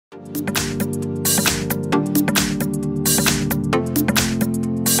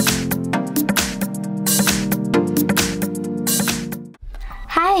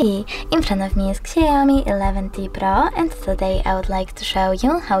Hi! In front of me is XIAOMI 11T Pro, and today I would like to show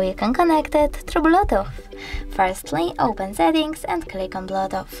you how you can connect it through Bluetooth. Firstly, open Settings and click on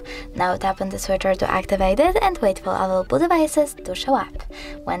Bluetooth. Now tap on the switcher to activate it and wait for available devices to show up.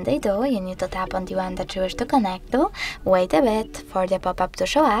 When they do, you need to tap on the one that you wish to connect to, wait a bit for the pop-up to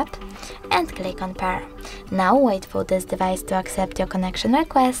show up, and click on Pair. Now wait for this device to accept your connection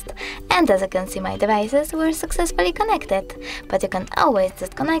request, and as you can see, my devices were successfully connected. But you can always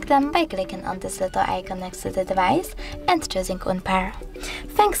disconnect them by clicking on this little icon next to the device and choosing Unpair.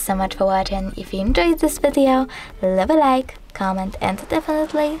 Thanks so much for watching. If you enjoyed this video, leave a like, comment and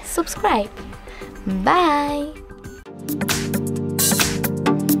definitely subscribe. Bye!